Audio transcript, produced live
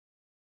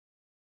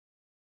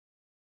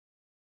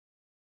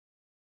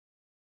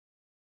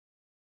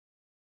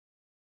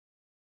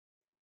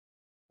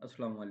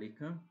Assalamu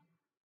alaikum.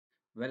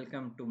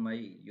 Welcome to my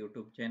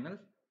YouTube channel.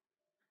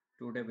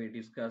 Today we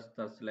discuss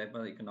the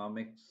syllabus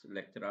economics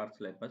lecturer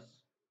syllabus.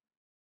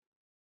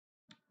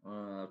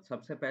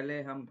 सबसे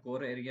पहले हम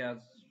core areas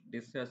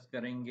discuss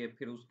करेंगे,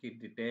 फिर उसकी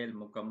डिटेल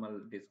मुकम्मल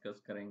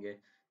डिस्कस करेंगे।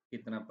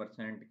 कितना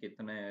परसेंट,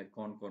 कितने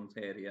कौन कौन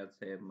से एरिया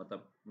से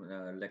मतलब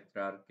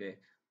लेक्चरर के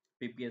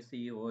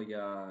पीपीएससी हो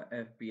या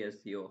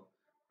एफपीएससी हो,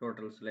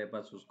 टोटल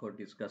सिलेबस उसको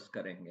डिस्कस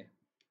करेंगे।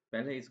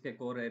 पहले इसके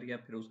कोर एरिया,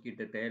 फिर उसकी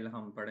डिटेल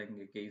हम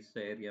पढ़ेंगे कि इस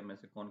एरिया में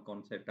से कौन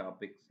कौन से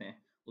टॉपिक्स हैं,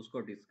 उसको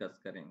डिस्कस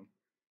करेंगे।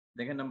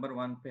 देखिए, नंबर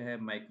 1 पे है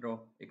माइक्रो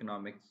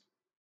इकोनॉमिक्स,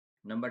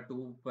 नंबर 2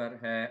 पर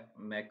है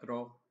macro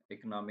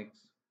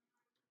economics,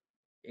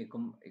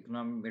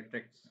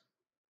 econometrics,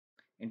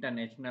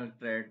 international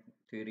trade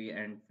theory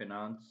and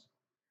finance,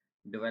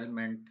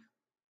 development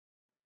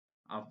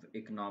of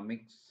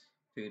economics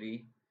theory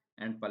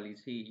and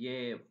policy। ये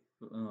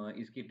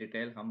इसकी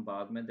डिटेल हम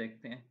बाद में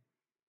देखते हैं।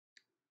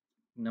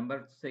 नंबर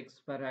 6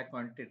 पर है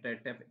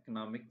क्वांटिटेटिव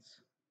इकोनॉमिक्स,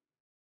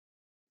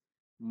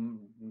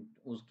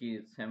 उसकी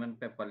 7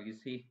 पे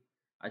पॉलिसी।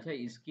 अच्छा,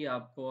 इसकी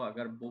आपको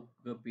अगर बुक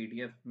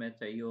पीडीएफ में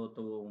चाहिए हो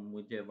तो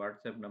मुझे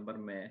व्हाट्सएप नंबर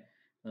में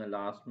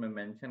लास्ट में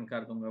मेंशन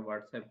कर दूंगा।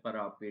 व्हाट्सएप पर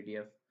आप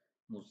पीडीएफ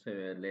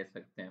मुझसे ले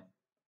सकते हैं।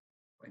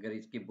 अगर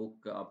इसकी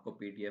बुक आपको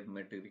पीडीएफ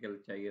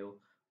मटेरियल चाहिए हो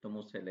तो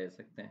मुझसे ले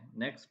सकते हैं।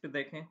 नेक्स्ट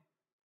देखें,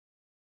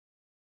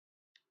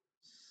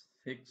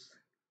 6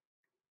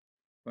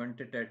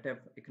 क्वांटिटेटिव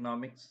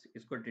इकोनॉमिक्स,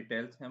 इसको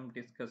डिटेल से हम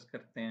डिस्कस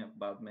करते हैं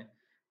बाद में।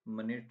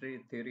 Monetary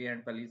theory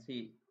and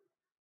policy,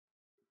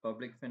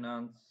 public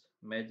finance,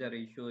 major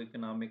issue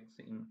economics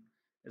in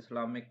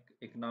Islamic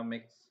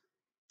economics,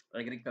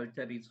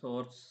 agriculture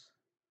resource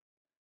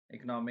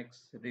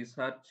economics,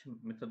 research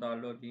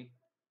methodology,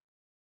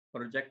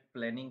 project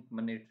planning,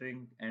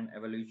 monitoring and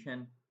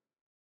evaluation,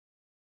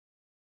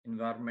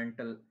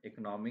 environmental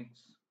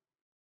economics,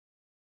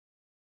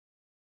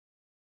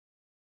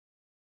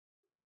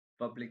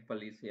 public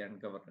policy and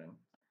governance.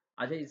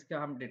 अच्छा, इसका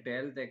हम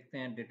डिटेल देखते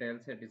हैं, डिटेल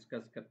से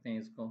डिस्कस करते हैं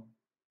इसको।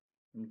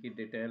 इनकी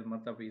डिटेल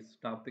मतलब इस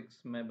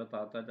टॉपिक्स में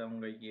बताता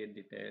जाऊंगा। ये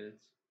डिटेल्स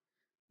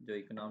जो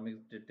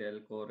इकोनॉमिक्स डिटेल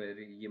को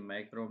ये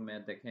मैक्रो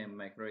में देखें,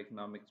 मैक्रो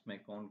इकोनॉमिक्स में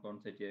कौन कौन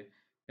से जो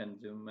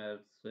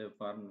consumers,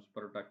 farms,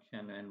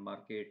 production and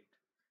market,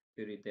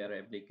 फिर their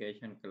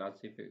application,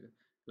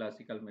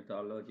 classical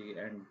methodology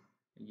and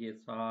ये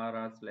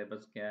सारा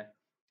सिलेबस क्या है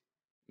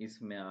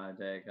इसमें आ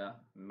जाएगा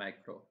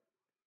मैक्रो।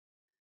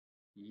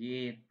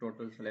 ये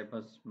टोटल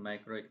सिलेबस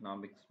माइक्रो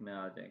इकोनॉमिक्स में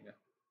आ जाएगा।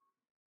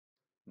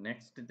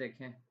 नेक्स्ट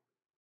देखें,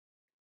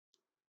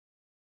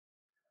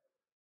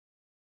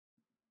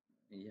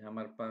 ये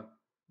हमारे पास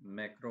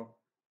मैक्रो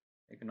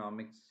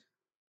इकोनॉमिक्स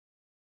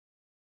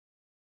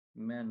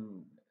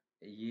में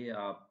ये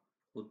आप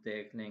खुद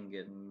देख लेंगे।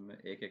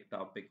 एक एक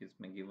टॉपिक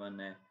इसमें गिवन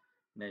है।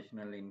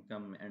 National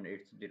income and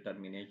it's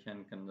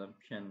determination,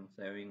 consumption,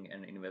 saving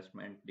and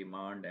investment,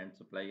 demand and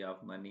supply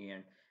of money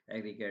and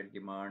aggregate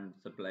demand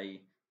supply,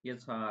 ये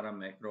सारा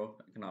मैक्रो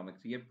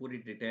इकोनॉमिक्स। ये पूरी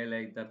डिटेल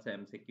है, इधर से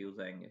एमसीक्यूज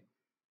आएंगे।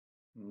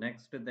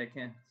 नेक्स्ट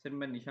देखें, सिर्फ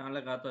मैं निशान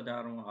लगाता जा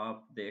रहा हूँ,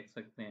 आप देख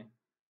सकते हैं।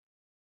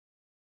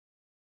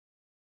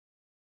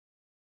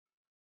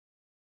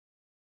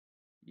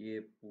 ये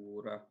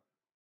पूरा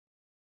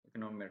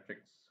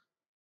इकोनोमेट्रिक्स,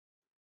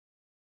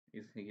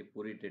 इसकी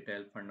पूरी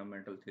detail,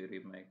 fundamental theory,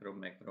 macro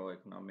macro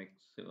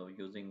economics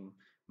using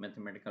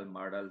mathematical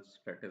models,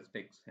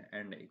 statistics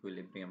and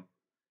equilibrium,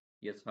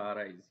 ये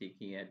सारा इसी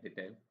की है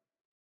डिटेल।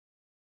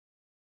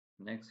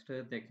 नेक्स्ट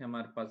देखें,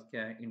 हमारे पास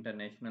क्या है,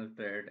 इंटरनेशनल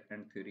ट्रेड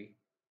एंड थ्योरी।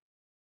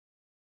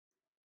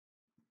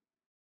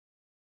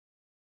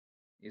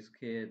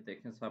 इसके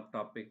देखें सब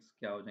टॉपिक्स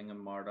क्या हो जाएंगे,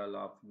 model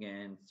of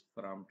gains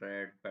from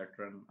trade,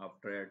 pattern of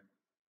trade,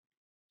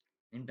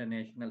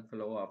 international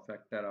flow of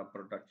factor of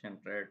production,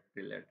 trade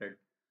related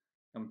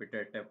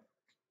competitive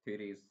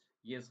theories,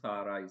 ये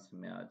सारा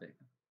इसमें आ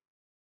जाएगा।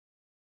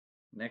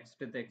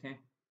 नेक्स्ट देखें,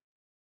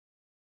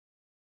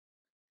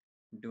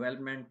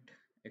 development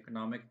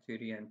economic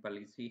theory and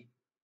policy,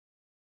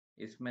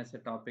 इसमें से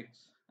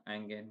टॉपिक्स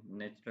आएंगे।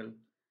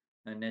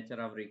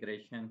 Nature of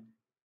regression,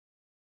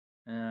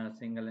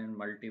 single and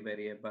multi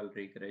variable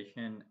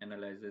regression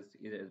analysis,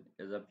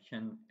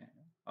 assumption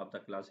of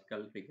the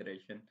classical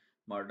regression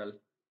model,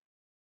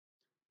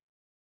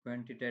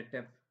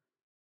 quantitative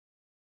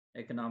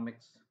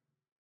economics,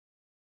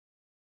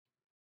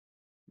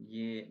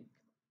 ये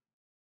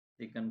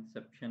the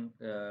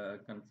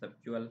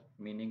conceptual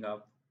meaning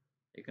of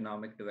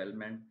economic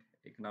development,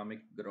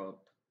 economic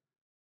growth,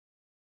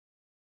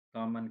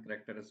 common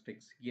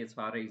characteristics, ये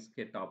सारे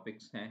इसके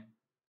topics हैं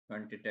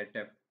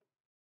quantitative.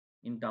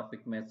 इन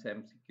topic में से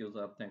MCQs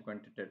आते हैं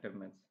quantitative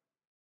में।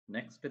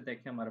 नेक्स्ट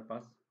देखें, हमारे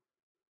पास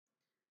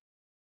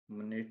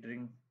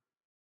monitoring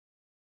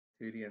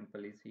theory and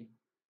policy,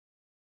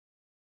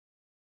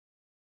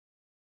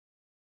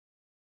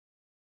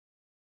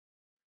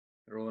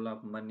 role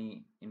of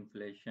money,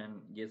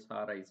 inflation, ये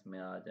सारा इसमें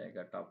आ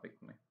जाएगा टॉपिक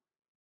में।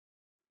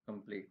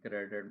 Complete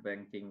credit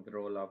banking,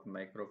 role of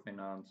micro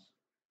finance,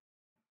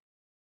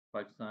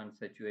 Pakistan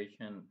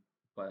situation,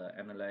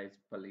 analyse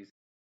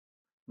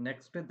policy.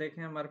 Next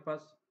देखें हमारे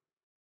पास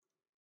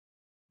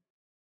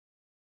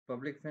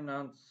पब्लिक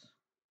फाइनेंस,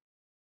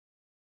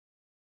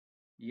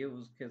 ये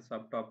उसके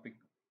सब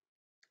topic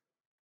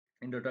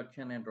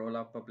introduction and role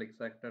of public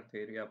sector,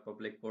 theory of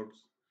public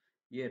goods,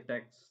 ये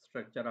tax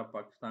structure of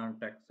Pakistan,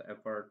 tax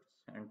efforts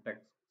and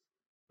tax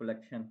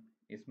collection,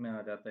 इसमें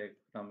आ जाता है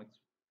economics.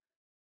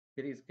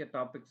 फिर इसके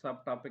टॉपिक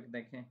सब टॉपिक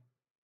देखें,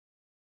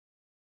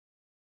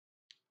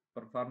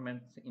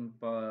 performance in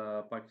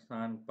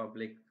Pakistan,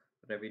 public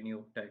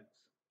revenue tax,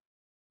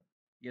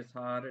 ये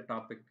सारे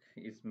टॉपिक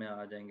इसमें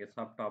आ जाएंगे।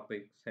 सब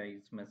टॉपिक्स हैं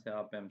इसमें से,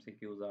 आप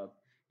एमसीक्यूज आप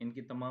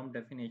इनकी तमाम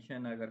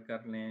डेफिनेशन अगर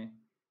कर लें,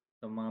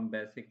 तमाम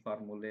बेसिक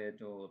फार्मूले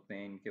जो होते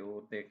हैं इनके वो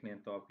देख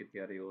लें तो आपकी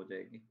तैयारी हो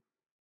जाएगी।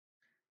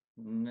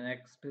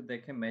 नेक्स्ट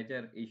देखें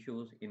मेजर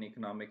इश्यूज इन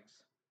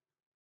इकोनॉमिक्स,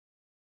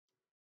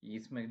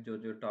 इसमें जो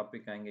जो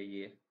टॉपिक आएंगे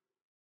ये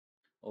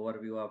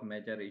overview of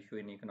major issue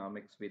in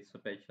economics with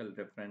special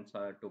reference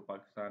to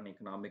Pakistan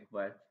economic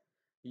watch,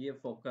 ये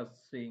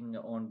focusing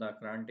on the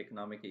current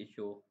economic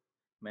issue,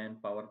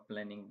 manpower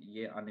planning,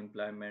 ये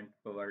unemployment,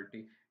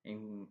 poverty,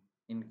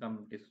 income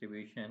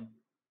distribution,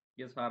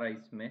 ये सारा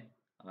इसमें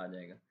आ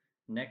जाएगा।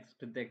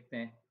 नेक्स्ट देखते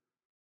हैं,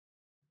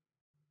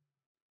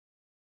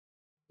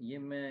 ये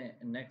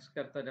मैं नेक्स्ट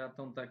करता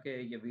जाता हूँ ताकि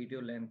ये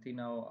वीडियो लेंथी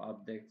ना हो,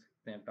 आप देख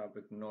सकते हैं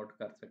टॉपिक नोट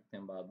कर सकते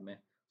हैं बाद में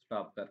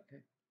स्टॉप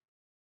करके।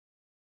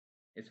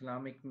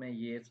 इस्लामिक में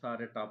ये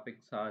सारे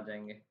टॉपिक्स आ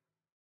जाएंगे,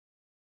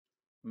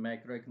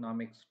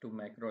 macroeconomics to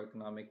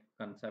macroeconomic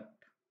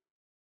concept,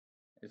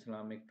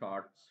 Islamic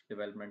thoughts,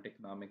 development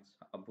economics,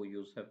 Abu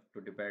Yusuf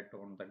to debate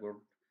on the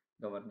good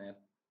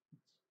governance,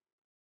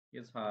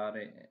 ये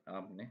सारे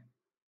आपने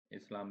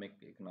इस्लामिक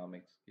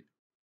इकोनॉमिक्स की।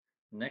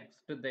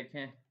 नेक्स्ट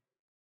देखें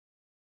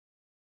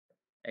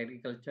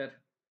agriculture,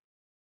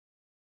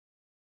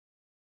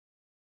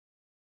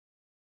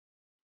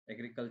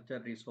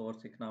 agriculture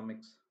resource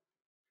economics,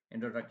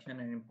 introduction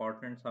and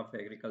importance of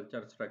agriculture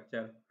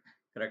structure,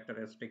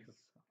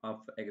 characteristics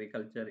of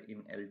agriculture in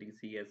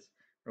LDCS,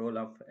 role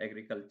of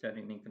agriculture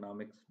in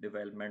economics,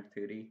 development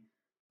theory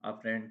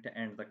of rent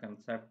and the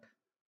concept,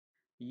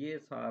 ये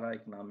सारा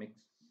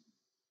economics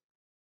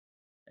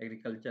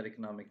agriculture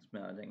economics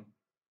में आ जाएंगे।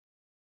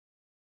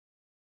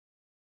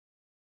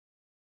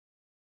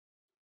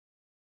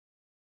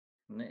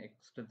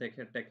 Next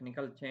देखें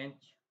technical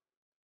change,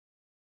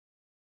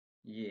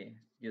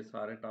 ये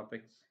सारे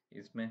topics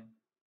इसमें।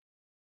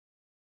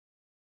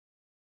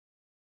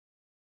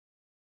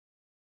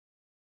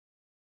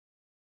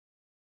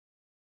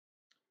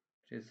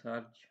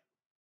 Research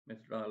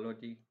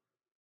methodology,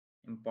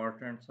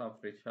 importance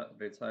of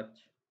research,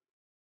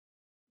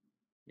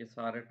 ये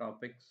सारे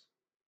topics.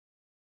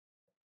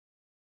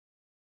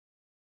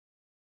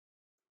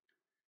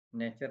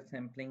 Nature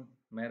sampling,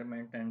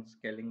 measurement and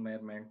scaling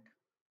measurement,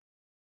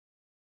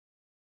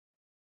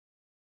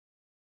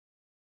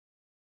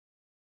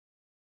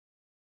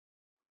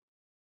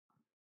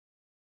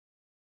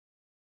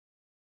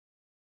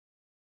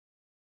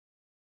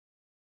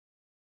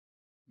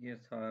 ये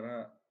सारा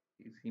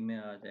इसी में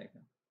आ जाएगा।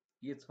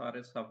 ये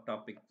सारे सब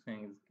टॉपिक्स हैं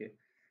इसके,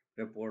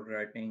 report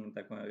writing,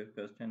 the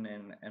question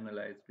and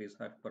analyse,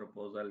 research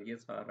proposal, ये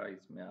सारा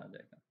इसमें आ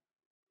जाएगा।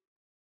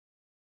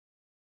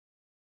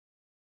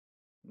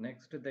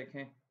 नेक्स्ट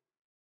देखें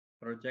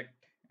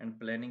project and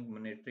planning,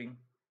 monitoring,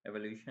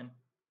 evolution,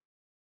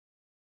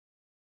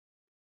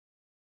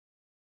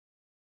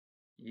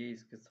 ये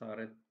इसके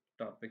सारे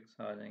टॉपिक्स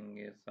आ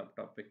जाएंगे। सब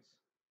topics,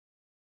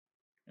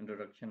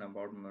 introduction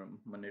about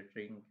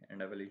monitoring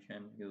and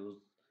evolution,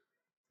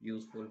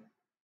 useful,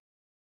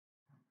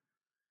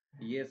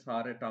 ये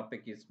सारे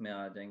टॉपिक इसमें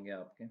आ जाएंगे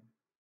आपके।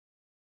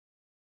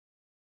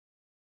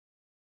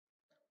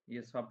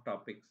 ये सब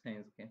टॉपिक्स हैं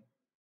इसके।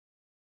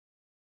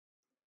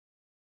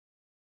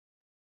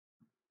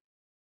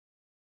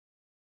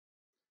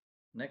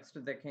 नेक्स्ट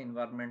देखें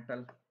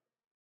इन्वायरमेंटल,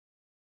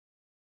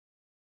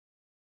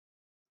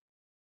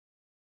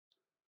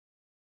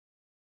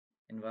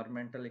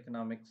 इन्वायरमेंटल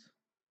इकोनॉमिक्स,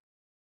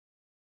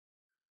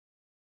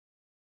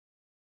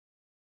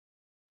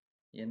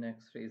 ये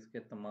नेक्स्ट इसके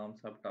तमाम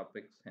सब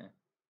टॉपिक्स हैं।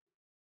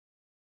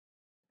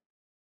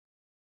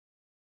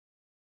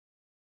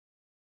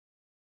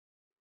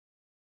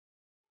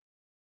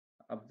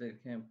 अब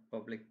देखें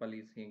पब्लिक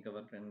पॉलिसी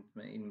गवर्नेंस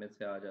में, इनमें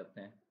से आ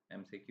जाते हैं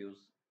एमसीक्यूज।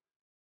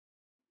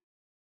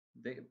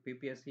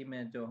 पीपीएससी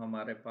में जो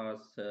हमारे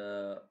पास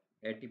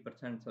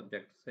 80%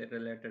 सब्जेक्ट से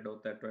रिलेटेड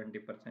होता है,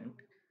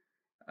 20%।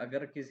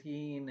 अगर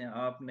किसी ने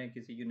आपने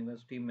किसी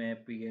यूनिवर्सिटी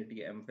में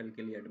पीएचडी एमफिल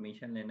के लिए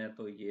एडमिशन लेना है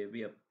तो ये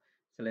भी अब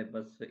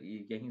सिलेबस,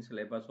 यही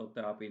सिलेबस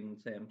होता है, आप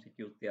इनसे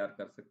एमसीक्यूज तैयार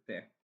कर सकते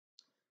हैं।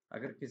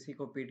 अगर किसी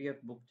को पीडीएफ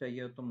बुक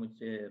चाहिए हो तो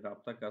मुझे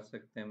रब्ता कर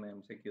सकते हैं, मैं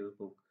एमसीक्यूज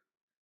बुक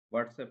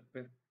व्हाट्सएप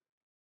पे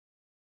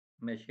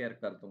मैं शेयर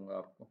कर दूंगा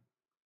आपको।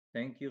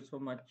 Thank you so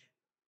much.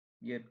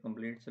 ये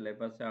कंप्लीट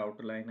सिलेबस है,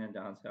 आउटलाइन है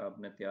जहाँ से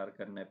आपने तैयार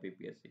करना है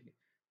पीपीएससी की।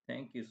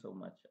 Thank you so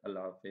much.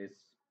 अल्लाह हाफिज़।